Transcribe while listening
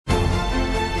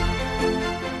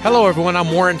Hello, everyone.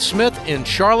 I'm Warren Smith in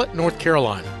Charlotte, North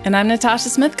Carolina. And I'm Natasha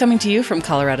Smith coming to you from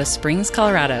Colorado Springs,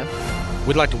 Colorado.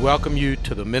 We'd like to welcome you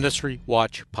to the Ministry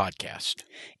Watch podcast.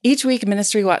 Each week,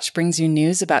 Ministry Watch brings you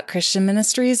news about Christian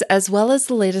ministries as well as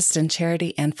the latest in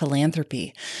charity and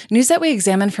philanthropy. News that we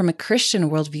examine from a Christian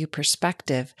worldview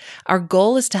perspective. Our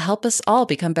goal is to help us all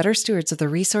become better stewards of the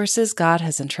resources God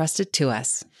has entrusted to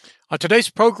us. On today's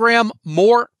program,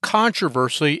 more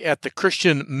controversy at the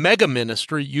Christian mega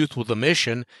ministry, Youth with a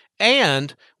Mission,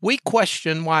 and we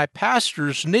question why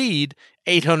pastors need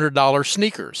 $800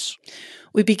 sneakers.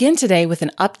 We begin today with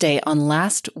an update on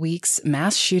last week's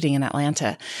mass shooting in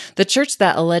Atlanta. The church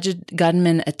that alleged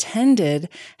gunman attended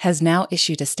has now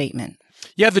issued a statement.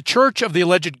 Yeah, the church of the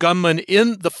alleged gunman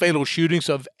in the fatal shootings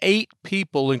of 8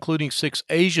 people, including 6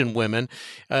 Asian women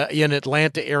in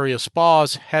Atlanta area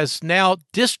spas, has now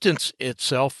distanced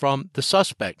itself from the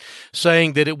suspect,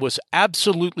 saying that it was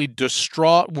absolutely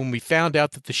distraught when we found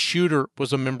out that the shooter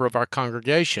was a member of our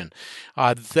congregation.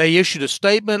 They issued a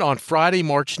statement on Friday,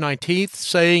 March 19th,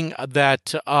 saying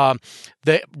that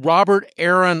the Robert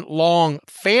Aaron Long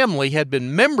family had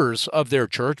been members of their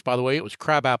church. By the way, it was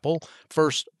Crabapple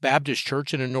First Baptist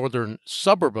Church in a northern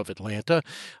suburb of Atlanta.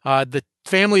 The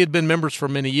family had been members for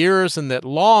many years, and that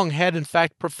Long had, in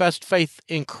fact, professed faith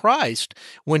in Christ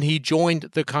when he joined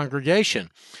the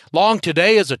congregation. Long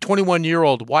today is a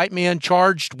 21-year-old white man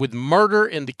charged with murder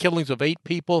in the killings of 8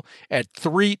 people at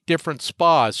 3 different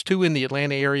spas, 2 in the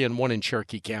Atlanta area and 1 in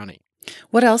Cherokee County.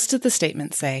 What else did the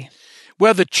statement say?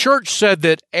 Well, the church said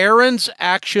that Aaron's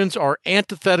actions are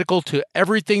antithetical to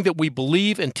everything that we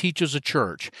believe and teach as a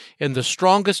church. In the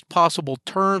strongest possible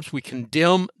terms, we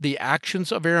condemn the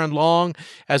actions of Aaron Long,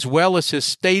 as well as his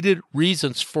stated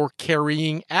reasons for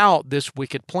carrying out this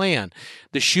wicked plan.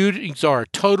 The shootings are a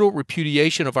total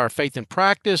repudiation of our faith and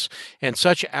practice, and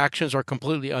such actions are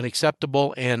completely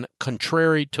unacceptable and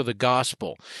contrary to the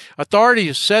gospel.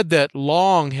 Authorities said that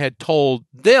Long had told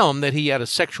them that he had a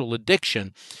sexual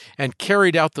addiction and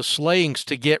carried out the slayings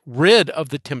to get rid of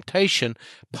the temptation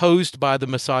posed by the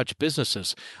massage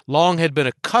businesses. Long had been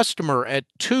a customer at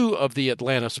 2 of the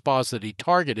Atlanta spas that he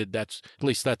targeted. At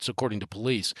least that's according to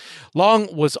police.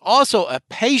 Long was also a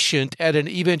patient at an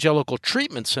evangelical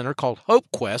treatment center called Hope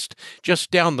Quest,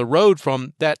 just down the road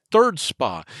from that 3rd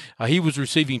spa. He was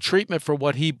receiving treatment for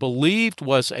what he believed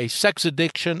was a sex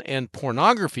addiction and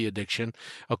pornography addiction,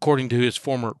 according to his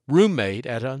former roommate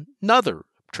at another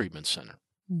treatment center.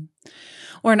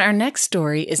 Or in our next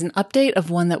story is an update of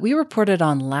one that we reported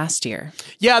on last year.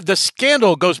 Yeah, the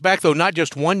scandal goes back, though, not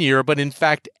just 1 year, but in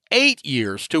fact 8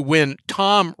 years, to when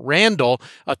Tom Randall,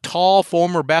 a tall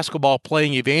former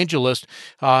basketball-playing evangelist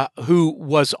who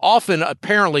was often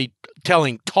apparently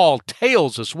telling tall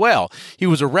tales as well. He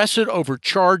was arrested over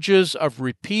charges of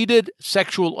repeated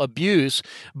sexual abuse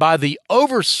by the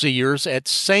overseers at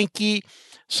Sankey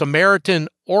Samaritan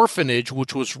Orphanage,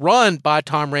 which was run by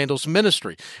Tom Randall's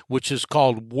ministry, which is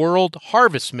called World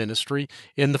Harvest Ministry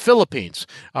in the Philippines.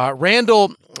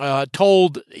 Randall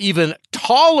told even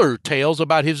taller tales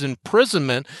about his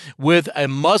imprisonment with a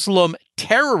Muslim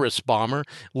terrorist bomber,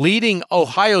 leading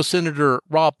Ohio Senator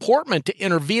Rob Portman to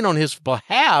intervene on his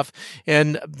behalf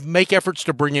and make efforts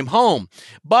to bring him home.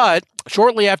 But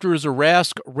shortly after his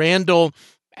arrest, Randall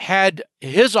had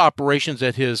his operations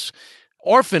at his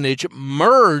orphanage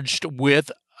merged with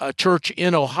a church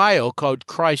in Ohio called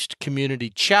Christ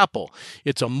Community Chapel.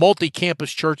 It's a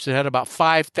multi-campus church that had about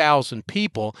 5,000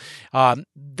 people.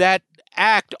 That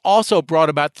act also brought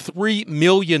about $3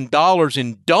 million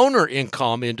in donor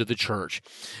income into the church.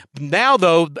 Now,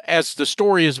 though, as the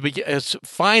story is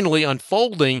finally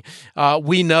unfolding,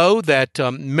 we know that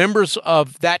members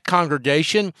of that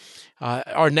congregation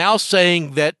are now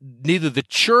saying that neither the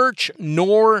church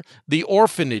nor the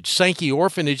orphanage, Sankey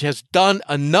Orphanage, has done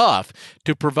enough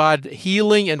to provide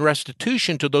healing and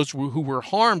restitution to those who were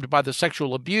harmed by the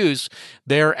sexual abuse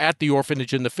there at the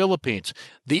orphanage in the Philippines.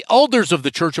 The elders of the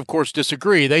church, of course,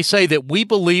 disagree. They say that we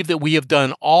believe that we have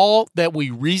done all that we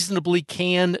reasonably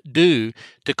can do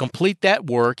to complete that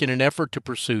work in an effort to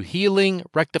pursue healing,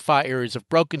 rectify areas of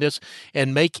brokenness,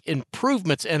 and make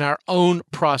improvements in our own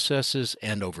processes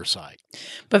and oversight.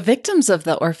 But victims of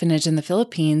the orphanage in the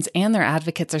Philippines and their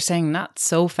advocates are saying not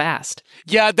so fast.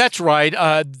 Yeah, that's right.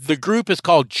 The group is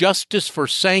called Justice for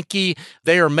Sankey.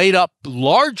 They are made up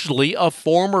largely of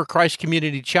former Christ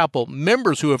Community Chapel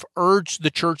members who have urged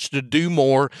the church to do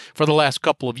more for the last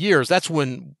couple of years. That's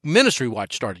when Ministry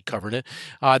Watch started covering it.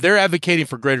 They're advocating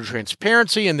for greater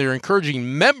transparency, and they're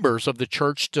encouraging members of the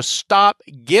church to stop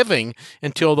giving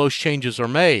until those changes are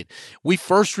made. We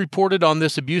first reported on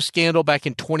this abuse scandal back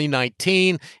in 2019.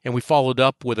 2019, and we followed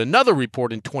up with another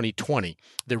report in 2020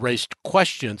 that raised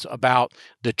questions about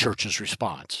the church's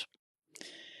response.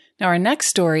 Now, our next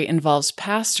story involves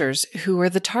pastors who were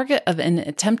the target of an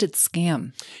attempted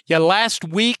scam. Yeah, last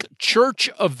week, Church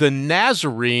of the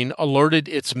Nazarene alerted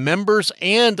its members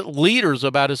and leaders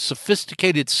about a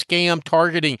sophisticated scam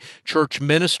targeting church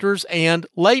ministers and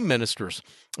lay ministers.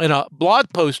 In a blog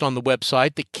post on the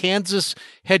website, the Kansas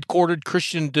headquartered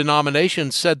Christian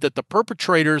denomination said that the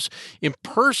perpetrators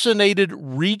impersonated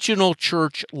regional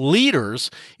church leaders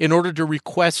in order to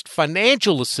request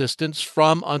financial assistance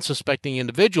from unsuspecting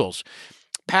individuals.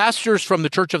 Pastors from the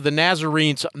Church of the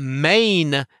Nazarene's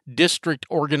main district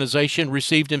organization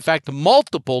received, in fact,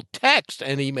 multiple texts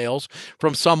and emails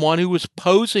from someone who was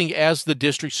posing as the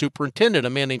district superintendent, a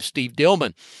man named Steve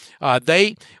Dillman.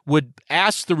 They would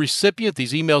ask the recipient,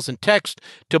 these emails and texts,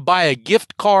 to buy a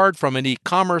gift card from an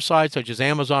e-commerce site such as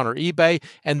Amazon or eBay,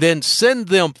 and then send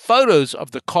them photos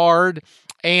of the card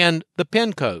and the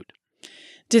PIN code.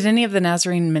 Did any of the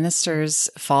Nazarene ministers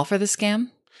fall for the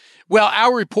scam? Well,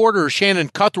 our reporter, Shannon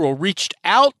Cuthrell, reached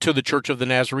out to the Church of the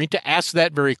Nazarene to ask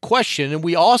that very question, and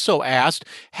we also asked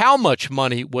how much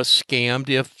money was scammed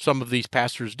if some of these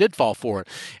pastors did fall for it.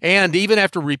 And even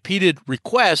after repeated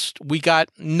requests, we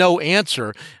got no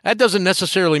answer. That doesn't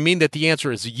necessarily mean that the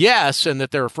answer is yes and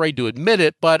that they're afraid to admit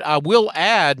it, but I will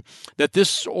add that this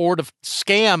sort of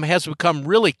scam has become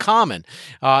really common.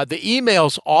 The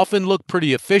emails often look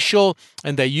pretty official,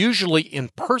 and they usually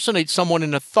impersonate someone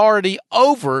in authority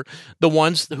over the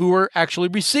ones who are actually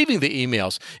receiving the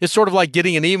emails. It's sort of like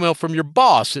getting an email from your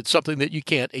boss. It's something that you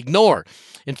can't ignore.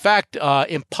 In fact,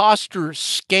 imposter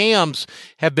scams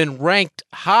have been ranked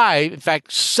high, in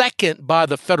fact, second by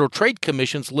the Federal Trade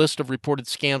Commission's list of reported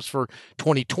scams for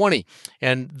 2020.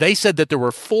 And they said that there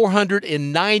were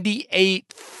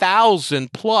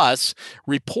 498,000 plus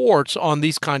reports on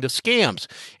these kind of scams.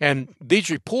 And these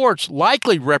reports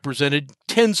likely represented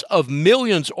tens of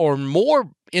millions or more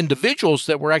individuals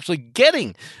that were actually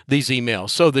getting these emails.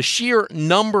 So the sheer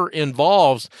number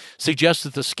involved suggests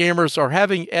that the scammers are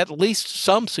having at least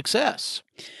some success.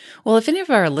 Well, if any of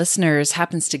our listeners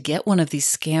happens to get one of these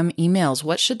scam emails,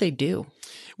 what should they do?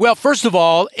 Well, first of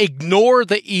all, ignore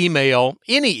the email,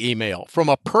 any email from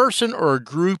a person or a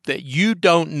group that you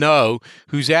don't know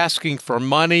who's asking for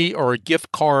money or a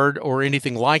gift card or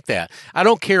anything like that. I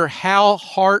don't care how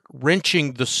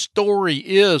heart-wrenching the story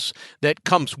is that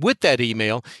comes with that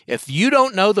email. If you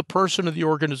don't know the person or the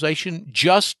organization,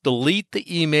 just delete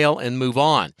the email and move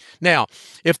on. Now,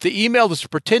 if the email is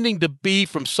pretending to be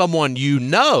from someone you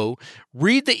know,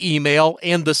 read the email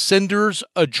and the sender's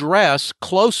address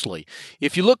closely.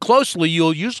 If you look closely,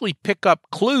 you'll usually pick up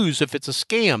clues if it's a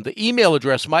scam. The email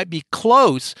address might be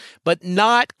close, but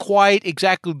not quite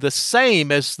exactly the same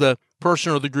as the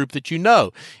person or the group that you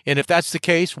know. And if that's the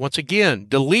case, once again,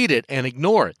 delete it and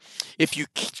ignore it. If you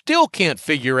still can't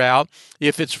figure out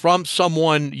if it's from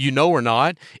someone you know or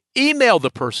not, email the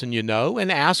person you know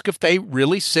and ask if they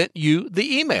really sent you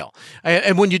the email.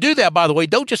 And when you do that, by the way,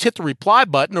 don't just hit the reply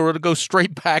button or it'll go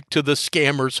straight back to the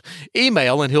scammer's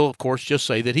email, and he'll, of course, just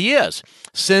say that he is.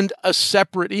 Send a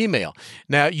separate email.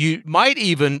 Now, you might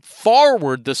even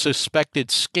forward the suspected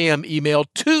scam email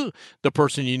to the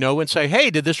person you know and say, hey,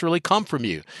 did this really come from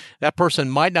you? That person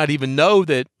might not even know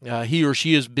that he or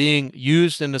she is being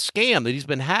used in a scam, that he's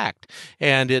been hacked,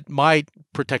 and it might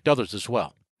protect others as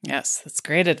well. Yes, that's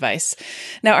great advice.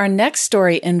 Now, our next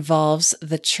story involves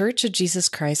the Church of Jesus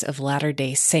Christ of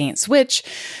Latter-day Saints, which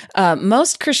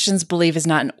most Christians believe is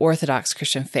not an Orthodox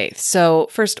Christian faith. So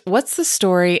first, what's the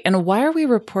story and why are we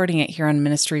reporting it here on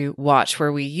Ministry Watch,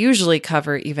 where we usually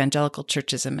cover evangelical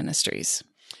churches and ministries?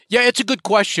 Yeah, it's a good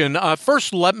question.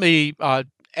 First, let me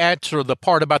answer the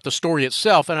part about the story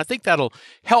itself, and I think that'll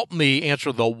help me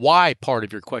answer the why part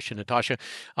of your question, Natasha.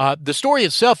 The story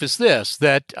itself is this,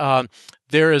 that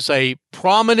there is a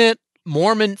prominent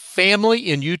Mormon family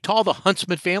in Utah, the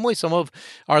Huntsman family. Some of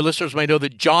our listeners may know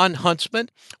that John Huntsman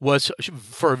was,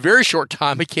 for a very short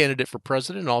time, a candidate for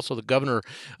president and also the governor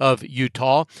of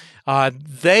Utah.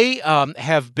 They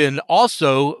have been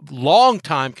also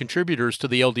longtime contributors to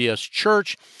the LDS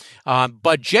Church.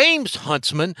 But James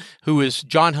Huntsman, who is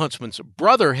John Huntsman's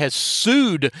brother, has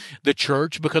sued the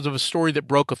church because of a story that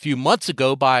broke a few months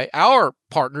ago by our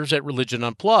partners at Religion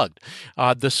Unplugged.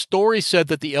 The story said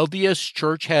that the LDS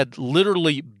Church had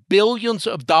literally billions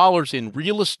of dollars in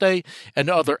real estate and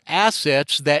other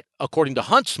assets that, according to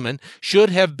Huntsman, should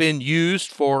have been used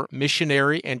for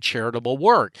missionary and charitable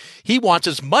work. He wants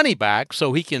his money back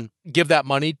so he can give that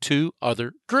money to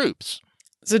other groups.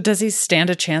 So does he stand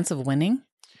a chance of winning?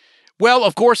 Well,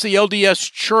 of course, the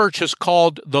LDS Church has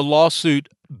called the lawsuit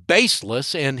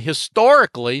baseless. And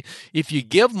historically, if you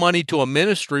give money to a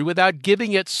ministry without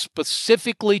giving it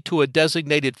specifically to a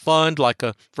designated fund, like,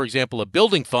 for example, a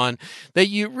building fund, that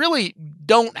you really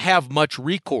don't have much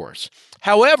recourse.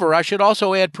 However, I should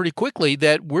also add pretty quickly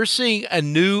that we're seeing a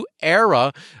new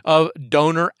era of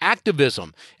donor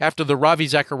activism. After the Ravi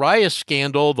Zacharias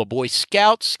scandal, the Boy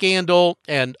Scout scandal,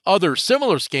 and other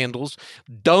similar scandals,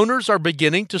 donors are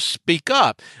beginning to speak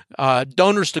up.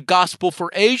 Donors to Gospel for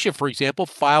Asia, for example,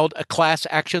 filed a class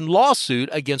action lawsuit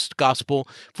against Gospel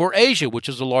for Asia, which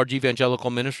is a large evangelical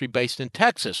ministry based in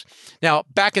Texas. Now,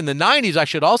 back in the 90s, I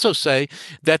should also say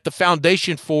that the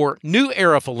Foundation for New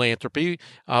Era Philanthropy,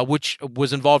 which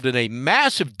was involved in a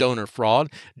massive donor fraud,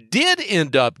 did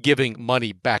end up giving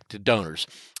money back to donors.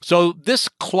 So this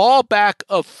clawback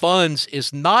of funds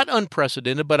is not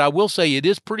unprecedented, but I will say it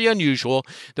is pretty unusual.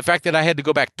 The fact that I had to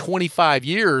go back 25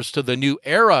 years to the New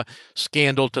Era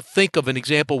scandal to think of an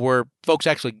example where folks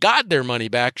actually got their money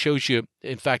back shows you,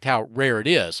 in fact, how rare it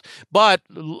is. But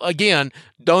again,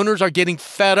 donors are getting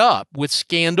fed up with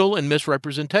scandal and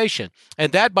misrepresentation.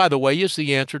 And that, by the way, is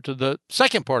the answer to the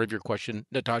second part of your question,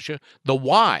 Natasha, the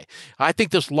why. I think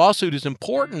this lawsuit is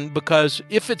important because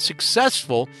if it's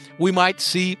successful, we might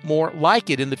see more like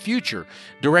it in the future,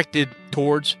 directed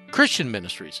towards Christian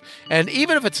ministries. And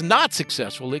even if it's not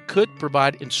successful, it could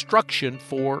provide instruction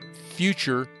for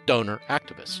future donor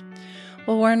activists.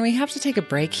 Well, Warren, we have to take a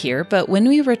break here, but when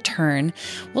we return,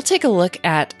 we'll take a look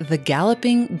at the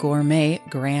galloping gourmet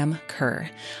Graham Kerr.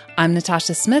 I'm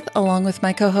Natasha Smith, along with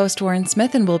my co-host Warren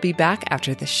Smith, and we'll be back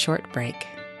after this short break.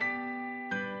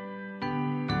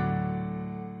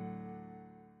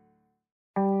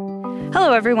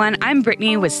 Hello, everyone. I'm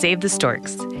Brittany with Save the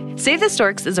Storks. Save the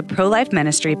Storks is a pro-life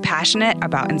ministry passionate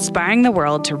about inspiring the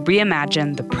world to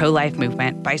reimagine the pro-life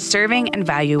movement by serving and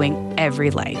valuing every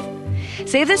life.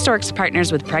 Save the Storks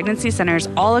partners with pregnancy centers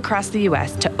all across the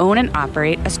U.S. to own and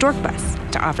operate a stork bus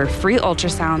to offer free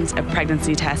ultrasounds and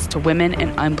pregnancy tests to women in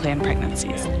unplanned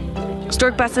pregnancies.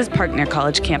 Stork buses park near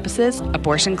college campuses,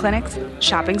 abortion clinics,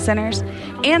 shopping centers,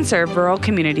 and serve rural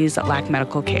communities that lack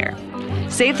medical care.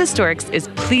 Save the Storks is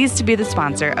pleased to be the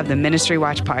sponsor of the Ministry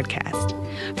Watch podcast.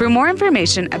 For more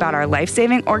information about our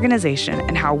life-saving organization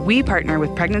and how we partner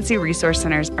with pregnancy resource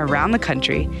centers around the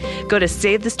country, go to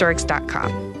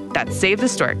SaveTheStorks.com. That's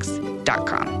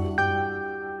SaveTheStorks.com.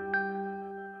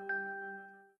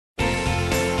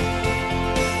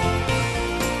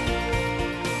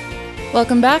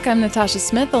 Welcome back. I'm Natasha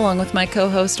Smith, along with my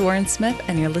co-host Warren Smith,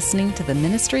 and you're listening to the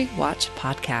Ministry Watch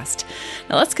podcast.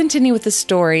 Now let's continue with the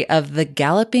story of the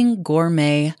galloping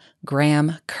gourmet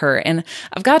Graham Kerr. And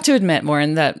I've got to admit,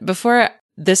 Warren, that before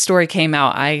this story came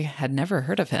out, I had never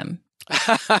heard of him.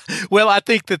 Well, I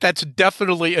think that that's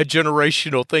definitely a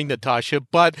generational thing, Natasha.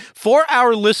 But for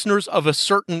our listeners of a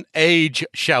certain age,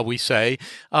 shall we say,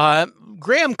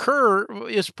 Graham Kerr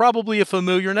is probably a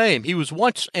familiar name. He was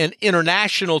once an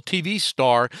international TV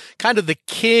star, kind of the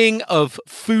king of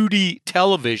foodie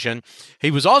television.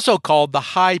 He was also called the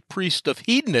high priest of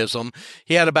hedonism.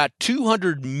 He had about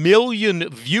 200 million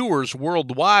viewers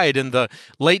worldwide in the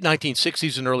late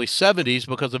 1960s and early 70s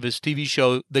because of his TV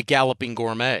show, The Galloping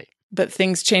Gourmet. But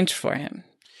things changed for him.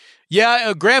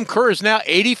 Yeah, Graham Kerr is now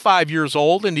 85 years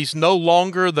old, and he's no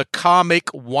longer the comic,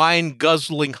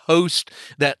 wine-guzzling host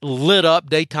that lit up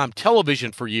daytime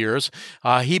television for years.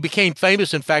 He became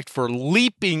famous, in fact, for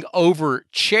leaping over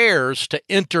chairs to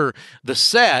enter the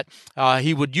set.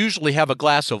 He would usually have a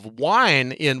glass of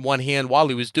wine in one hand while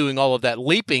he was doing all of that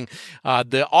leaping.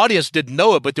 The audience didn't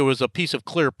know it, but there was a piece of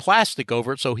clear plastic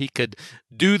over it so he could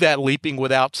do that leaping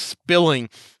without spilling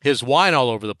his wine all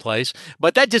over the place.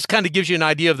 But that just kind of gives you an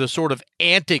idea of the sort of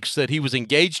antics that he was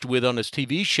engaged with on his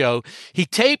TV show. He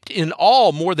taped in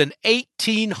all more than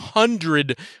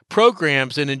 1,800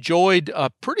 programs and enjoyed a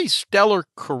pretty stellar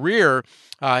career.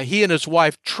 He and his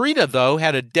wife, Trina, though,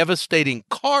 had a devastating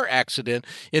car accident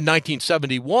in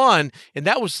 1971, and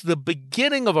that was the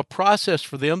beginning of a process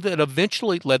for them that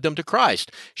eventually led them to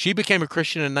Christ. She became a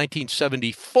Christian in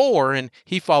 1974, and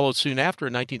he followed soon after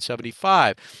in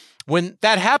 1975. When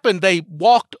that happened, they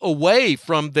walked away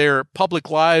from their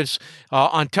public lives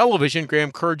on television.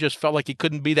 Graham Kerr just felt like he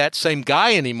couldn't be that same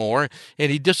guy anymore,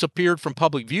 and he disappeared from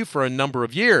public view for a number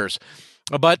of years.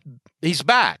 But he's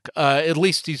back. At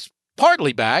least he's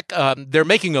partly back. They're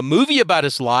making a movie about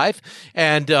his life,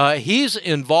 and he's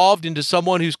involved into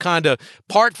someone who's kind of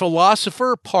part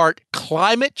philosopher, part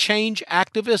climate change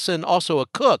activist, and also a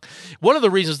cook. One of the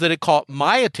reasons that it caught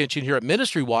my attention here at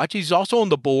Ministry Watch, he's also on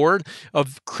the board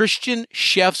of Christian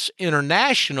Chefs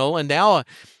International, and now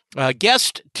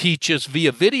Guest teaches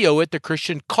via video at the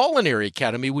Christian Culinary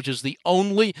Academy, which is the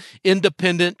only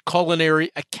independent culinary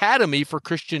academy for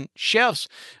Christian chefs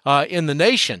in the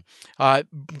nation.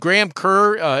 Graham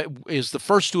Kerr is the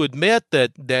first to admit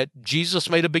that Jesus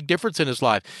made a big difference in his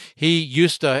life. He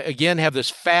used to, again, have this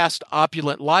fast,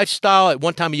 opulent lifestyle. At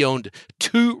one time, he owned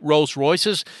 2 Rolls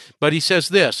Royces, but he says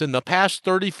this: in the past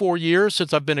 34 years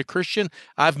since I've been a Christian,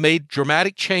 I've made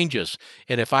dramatic changes,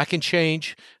 and if I can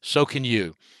change, so can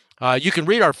you. You can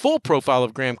read our full profile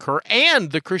of Graham Kerr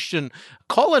and the Christian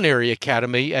Culinary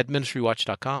Academy at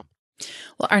ministrywatch.com.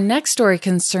 Well, our next story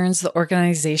concerns the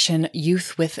organization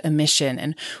Youth with a Mission,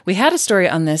 and we had a story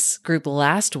on this group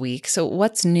last week. So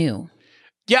what's new?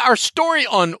 Yeah, our story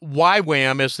on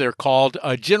YWAM, as they're called,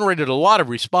 generated a lot of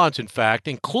response, in fact,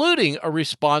 including a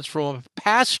response from a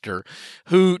pastor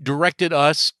who directed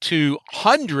us to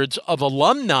hundreds of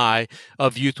alumni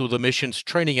of Youth with a Mission's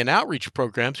training and outreach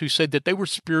programs who said that they were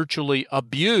spiritually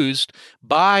abused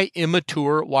by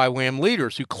immature YWAM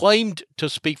leaders who claimed to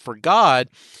speak for God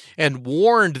and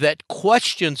warned that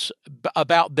questions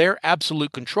about their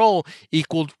absolute control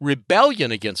equaled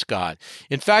rebellion against God.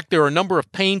 In fact, there are a number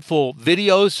of painful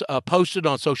videos posted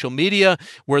on social media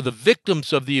where the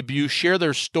victims of the abuse share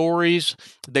their stories.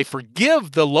 They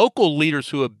forgive the local leaders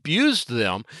who abused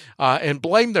them and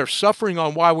blame their suffering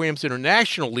on YWAM's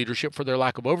international leadership for their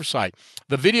lack of oversight.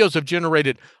 The videos have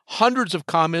generated hundreds of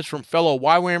comments from fellow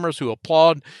YWAMers who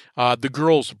applaud the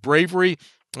girls' bravery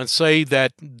and say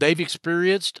that they've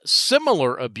experienced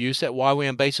similar abuse at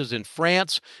YWAM bases in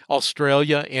France,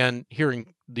 Australia, and here in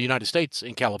the United States,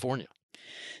 in California.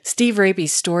 Steve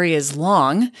Raby's story is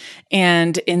long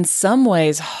and in some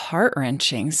ways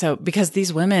heart-wrenching. So because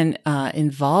these women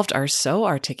involved are so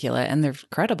articulate and they're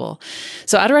credible.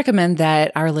 So I'd recommend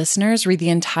that our listeners read the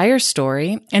entire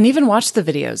story and even watch the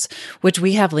videos, which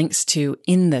we have links to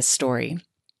in this story.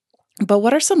 But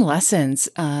what are some lessons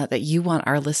that you want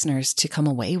our listeners to come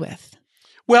away with?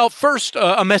 Well, first,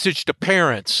 a message to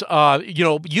parents.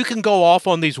 You can go off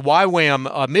on these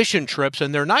YWAM mission trips,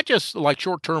 and they're not just like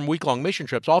short-term, week-long mission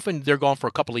trips. Often they're gone for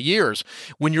a couple of years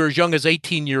when you're as young as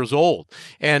 18 years old.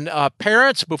 And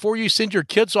parents, before you send your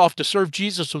kids off to serve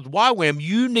Jesus with YWAM,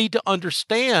 you need to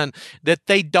understand that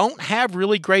they don't have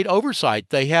really great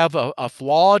oversight. They have a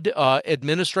flawed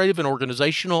administrative and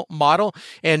organizational model,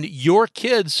 and your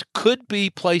kids could be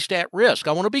placed at risk.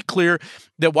 I want to be clear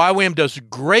that YWAM does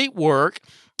great work.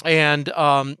 And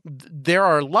there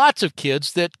are lots of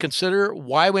kids that consider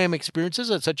YWAM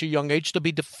experiences at such a young age to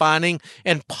be defining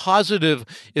and positive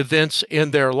events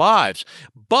in their lives.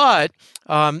 But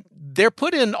they're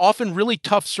put in often really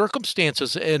tough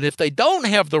circumstances. And if they don't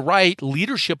have the right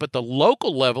leadership at the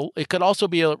local level, it could also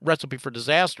be a recipe for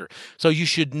disaster. So you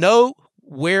should know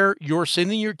where you're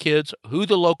sending your kids, who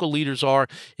the local leaders are,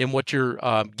 and what you're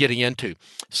getting into.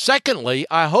 Secondly,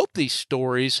 I hope these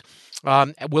stories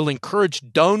will encourage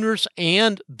donors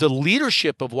and the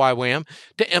leadership of YWAM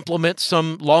to implement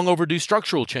some long overdue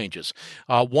structural changes.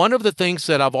 One of the things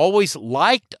that I've always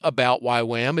liked about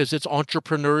YWAM is its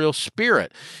entrepreneurial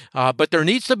spirit, but there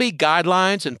needs to be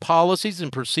guidelines and policies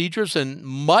and procedures and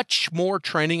much more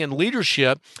training and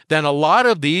leadership than a lot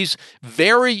of these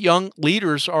very young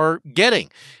leaders are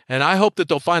getting. And I hope that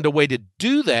they'll find a way to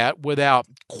do that without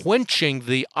quenching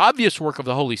the obvious work of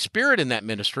the Holy Spirit in that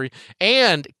ministry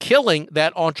and killing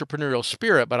that entrepreneurial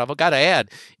spirit. But I've got to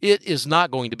add, it is not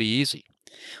going to be easy.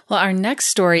 Well, our next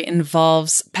story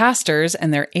involves pastors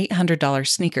and their $800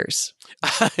 sneakers.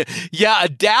 Yeah, a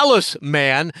Dallas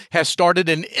man has started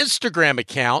an Instagram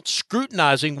account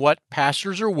scrutinizing what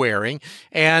pastors are wearing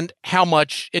and how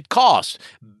much it costs.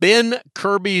 Ben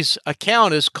Kirby's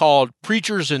account is called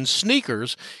Preachers and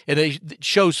Sneakers, and it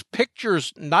shows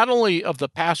pictures not only of the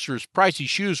pastors' pricey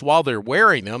shoes while they're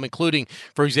wearing them, including,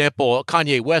 for example,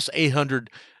 Kanye West's $800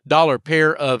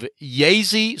 pair of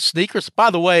Yeezy sneakers. By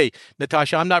the way,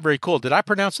 Natasha, I'm not very cool. Did I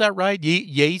pronounce that right?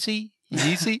 Yeezy?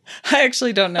 Yeezy? I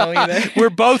actually don't know either. We're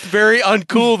both very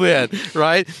uncool then,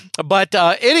 right? But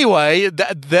anyway,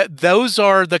 those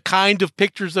are the kind of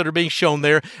pictures that are being shown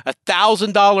there.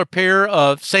 $1,000 pair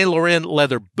of Saint Laurent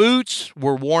leather boots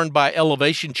were worn by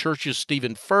Elevation Church's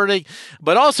Stephen Furtick,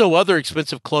 but also other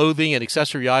expensive clothing and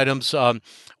accessory items.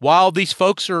 While these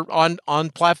folks are on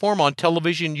platform, on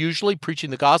television, usually preaching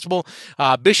the gospel,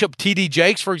 Bishop T.D.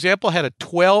 Jakes, for example, had a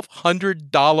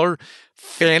 $1,200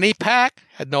 fanny pack.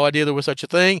 Had no idea there was such a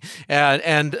thing.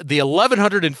 And the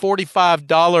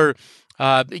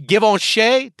 $1,145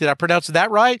 Givenchy, did I pronounce that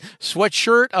right?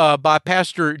 Sweatshirt by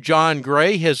Pastor John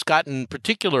Gray has gotten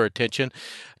particular attention.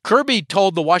 Kirby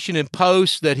told the Washington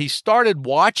Post that he started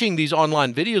watching these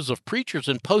online videos of preachers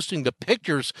and posting the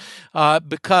pictures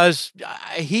because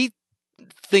he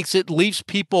thinks it leaves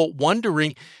people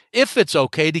wondering if it's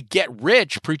okay to get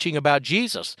rich preaching about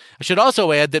Jesus. I should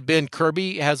also add that Ben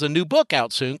Kirby has a new book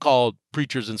out soon called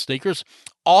Preachers and Sneakers: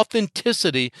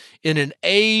 Authenticity in an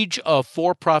Age of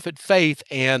For-Profit Faith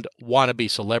and Wannabe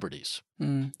Celebrities.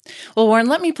 Well, Warren,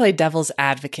 let me play devil's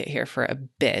advocate here for a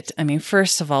bit. I mean,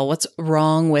 first of all, what's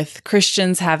wrong with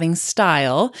Christians having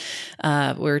style?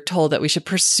 We're told that we should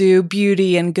pursue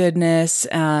beauty and goodness.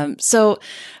 So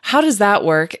how does that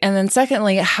work? And then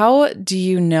secondly, how do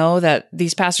you know that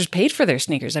these pastors paid for their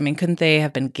sneakers? I mean, couldn't they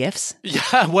have been gifts?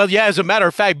 Yeah, well, as a matter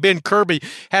of fact, Ben Kirby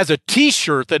has a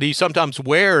T-shirt that he sometimes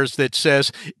wears that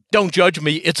says, "Don't judge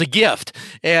me, it's a gift."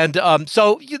 And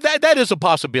so that is a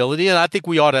possibility, and I think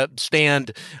we ought to stand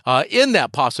in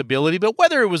that possibility. But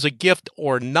whether it was a gift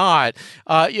or not,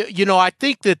 I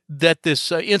think that this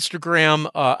Instagram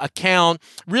account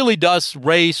really does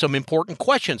raise some important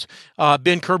questions.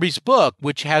 Ben Kirby's book,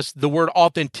 which has the word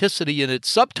authenticity in its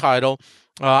subtitle,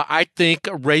 I think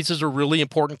raises a really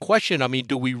important question. I mean,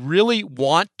 do we really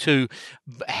want to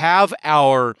have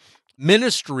our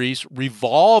ministries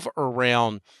revolve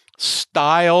around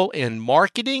style and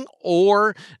marketing,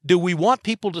 or do we want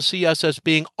people to see us as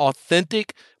being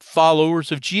authentic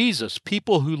followers of Jesus,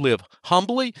 people who live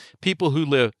humbly, people who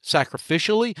live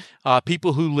sacrificially,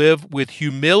 people who live with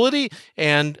humility,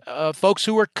 and folks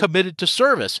who are committed to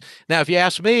service? Now, if you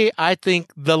ask me, I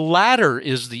think the latter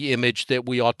is the image that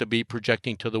we ought to be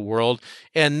projecting to the world,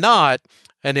 and not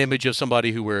an image of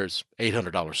somebody who wears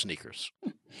 $800 sneakers.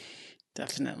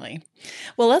 Definitely.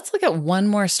 Well, let's look at one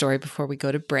more story before we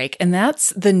go to break, and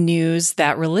that's the news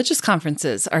that religious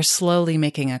conferences are slowly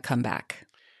making a comeback.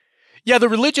 Yeah, the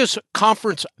Religious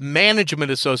Conference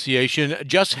Management Association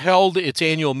just held its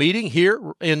annual meeting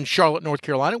here in Charlotte, North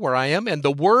Carolina, where I am, and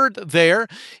the word there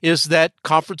is that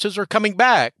conferences are coming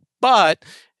back, but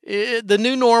the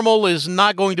new normal is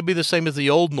not going to be the same as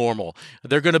the old normal.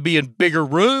 They're going to be in bigger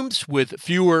rooms with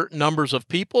fewer numbers of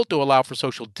people to allow for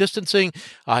social distancing.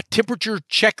 Temperature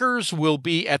checkers will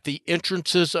be at the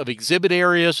entrances of exhibit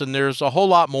areas, and there's a whole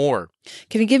lot more.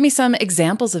 Can you give me some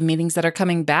examples of meetings that are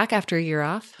coming back after a year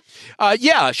off?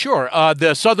 Yeah, sure.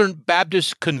 The Southern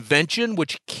Baptist Convention,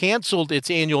 which canceled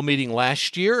its annual meeting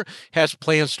last year, has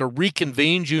plans to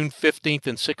reconvene June 15th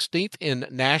and 16th in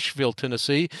Nashville,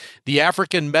 Tennessee. The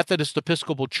African Methodist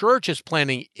Episcopal Church is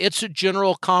planning its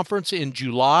general conference in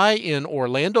July in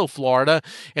Orlando, Florida.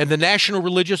 And the National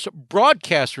Religious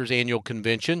Broadcasters Annual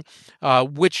Convention,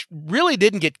 which really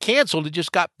didn't get canceled, it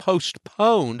just got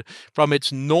postponed from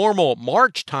its normal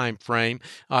March timeframe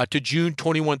to June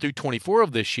 21 through 24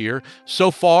 of this year.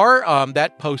 So far,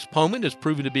 that postponement has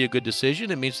proven to be a good decision.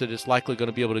 It means that it's likely going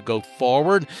to be able to go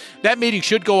forward. That meeting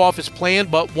should go off as planned,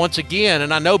 but once again,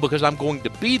 and I know because I'm going to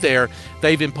be there,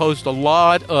 they've imposed a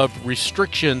lot of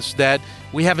restrictions that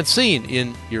we haven't seen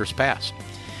in years past.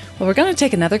 Well, we're going to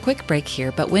take another quick break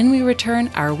here, but when we return,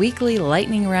 our weekly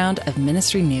lightning round of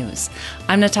ministry news.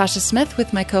 I'm Natasha Smith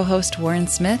with my co-host Warren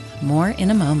Smith. More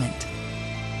in a moment.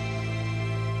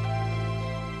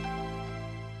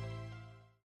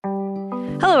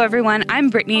 Hello, everyone. I'm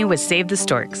Brittany with Save the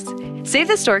Storks. Save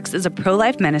the Storks is a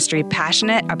pro-life ministry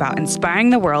passionate about inspiring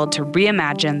the world to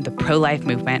reimagine the pro-life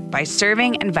movement by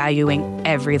serving and valuing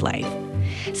every life.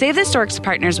 Save the Storks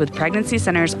partners with pregnancy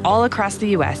centers all across the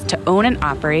U.S. to own and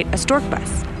operate a stork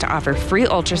bus to offer free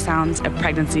ultrasounds and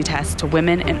pregnancy tests to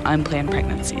women in unplanned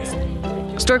pregnancies.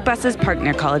 Stork buses park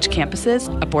near college campuses,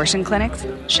 abortion clinics,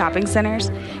 shopping centers,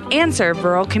 and serve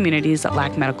rural communities that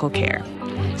lack medical care.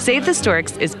 Save the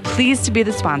Storks is pleased to be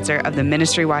the sponsor of the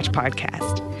Ministry Watch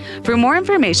podcast. For more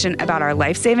information about our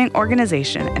life-saving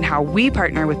organization and how we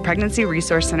partner with pregnancy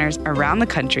resource centers around the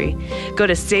country, go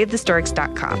to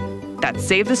SaveTheStorks.com. That's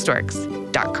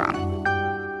SaveTheStorks.com.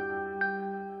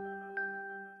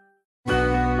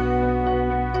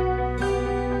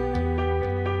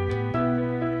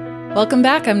 Welcome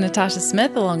back. I'm Natasha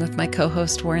Smith, along with my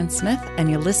co-host Warren Smith, and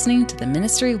you're listening to the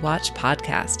Ministry Watch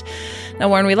podcast. Now,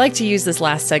 Warren, we like to use this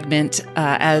last segment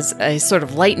as a sort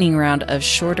of lightning round of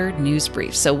shorter news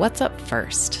briefs. So what's up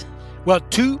first? Well,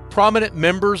 two prominent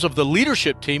members of the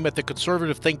leadership team at the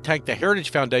conservative think tank, the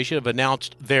Heritage Foundation, have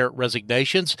announced their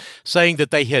resignations, saying that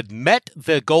they had met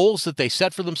the goals that they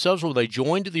set for themselves when they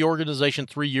joined the organization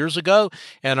 3 years ago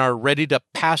and are ready to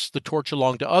pass the torch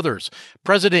along to others.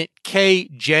 President Kay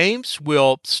James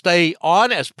will stay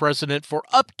on as president for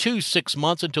up to 6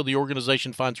 months until the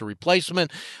organization finds a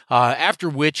replacement, after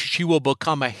which she will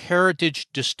become a Heritage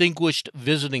Distinguished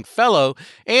Visiting Fellow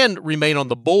and remain on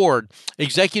the board.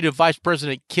 Executive Vice Vice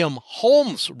President Kim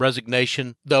Holmes'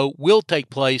 resignation, though, will take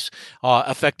place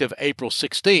effective April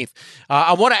 16th.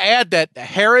 I want to add that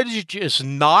Heritage is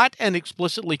not an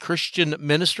explicitly Christian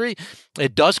ministry.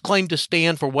 It does claim to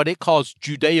stand for what it calls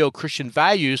Judeo-Christian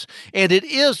values, and it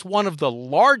is one of the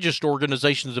largest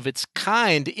organizations of its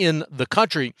kind in the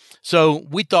country. So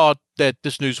we thought that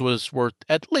this news was worth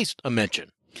at least a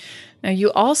mention. Now,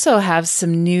 you also have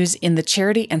some news in the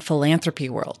charity and philanthropy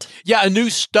world. Yeah, a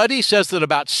new study says that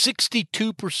about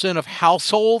 62% of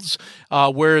households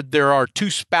where there are two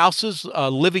spouses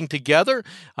living together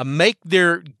make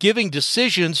their giving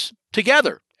decisions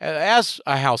together as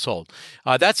a household.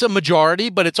 That's a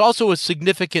majority, but it's also a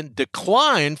significant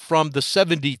decline from the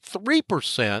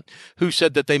 73% who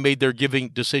said that they made their giving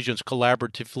decisions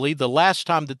collaboratively the last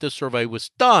time that this survey was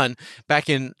done back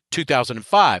in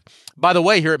 2005. By the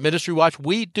way, here at Ministry Watch,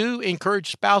 we do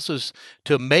encourage spouses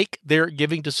to make their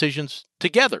giving decisions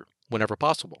together whenever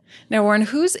possible. Now, Warren,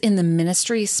 who's in the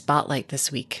ministry spotlight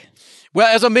this week? Well,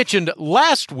 as I mentioned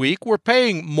last week, we're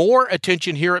paying more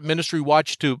attention here at Ministry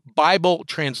Watch to Bible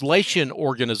translation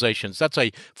organizations. That's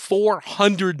a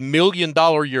 $400 million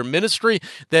a year ministry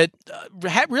that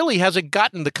really hasn't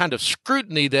gotten the kind of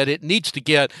scrutiny that it needs to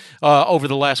get over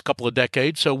the last couple of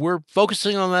decades. So we're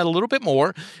focusing on that a little bit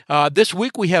more. This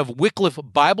week, we have Wycliffe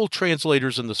Bible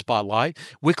Translators in the spotlight.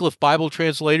 Wycliffe Bible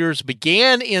Translators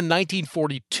began in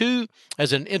 1942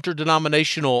 as an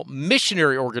interdenominational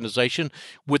missionary organization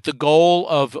with the goal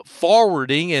of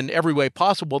forwarding in every way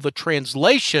possible the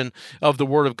translation of the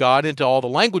Word of God into all the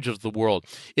languages of the world.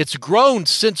 It's grown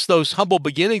since those humble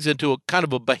beginnings into a kind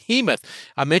of a behemoth.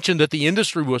 I mentioned that the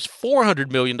industry was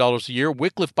 $400 million a year.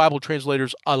 Wycliffe Bible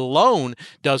Translators alone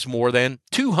does more than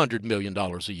 $200 million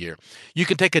a year. You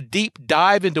can take a deep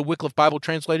dive into Wycliffe Bible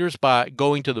Translators by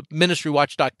going to the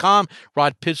ministrywatch.com.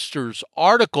 Rod Pister's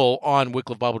article on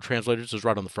Wycliffe Bible Translators is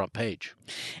right on the front page.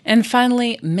 And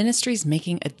finally, ministries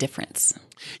making a difference.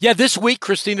 Yeah, this week,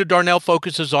 Christina Darnell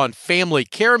focuses on family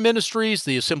care ministries,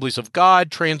 the Assemblies of God,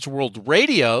 Transworld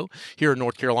Radio here in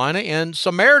North Carolina, and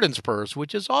Samaritan's Purse,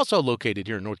 which is also located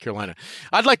here in North Carolina.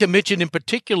 I'd like to mention in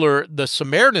particular the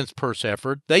Samaritan's Purse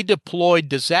effort. They deployed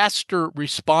disaster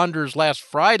responders last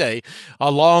Friday,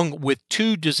 along with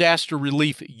 2 disaster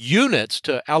relief units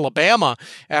to Alabama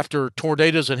after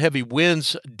tornadoes and heavy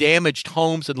winds damaged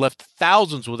homes and left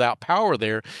thousands without power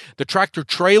there. The tractor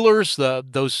trailers,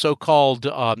 those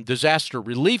so-called disaster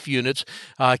relief units,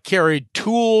 carried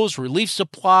tools, relief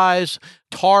supplies,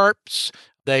 tarps.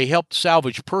 They helped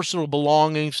salvage personal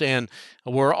belongings, and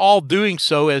we're all doing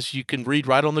so, as you can read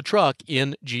right on the truck,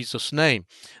 in Jesus' name.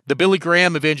 The Billy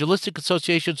Graham Evangelistic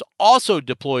Associations also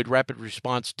deployed rapid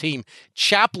response team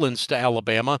chaplains to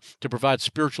Alabama to provide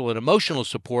spiritual and emotional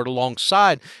support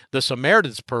alongside the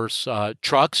Samaritan's Purse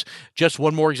trucks. Just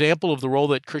one more example of the role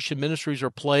that Christian ministries are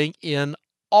playing in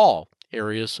all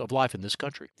areas of life in this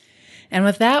country. And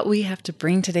with that, we have to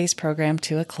bring today's program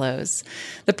to a close.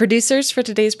 The producers for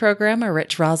today's program are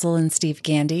Rich Rosell and Steve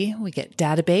Gandy. We get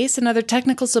database and other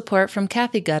technical support from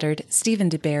Kathy Guttard, Stephen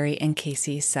DeBerry, and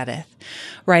Casey Sedith.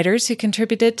 Writers who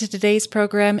contributed to today's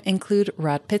program include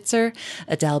Rod Pitzer,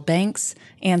 Adele Banks,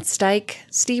 Ann Steich,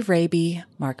 Steve Raby,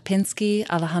 Mark Pinsky,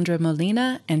 Alejandra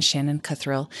Molina, and Shannon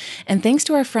Cuthrell. And thanks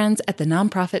to our friends at the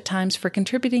Nonprofit Times for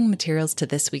contributing materials to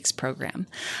this week's program.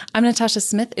 I'm Natasha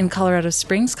Smith in Colorado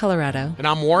Springs, Colorado. And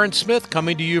I'm Warren Smith,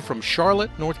 coming to you from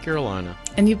Charlotte, North Carolina.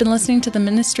 And you've been listening to the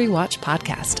Ministry Watch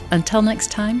podcast. Until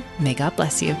next time, may God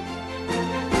bless you.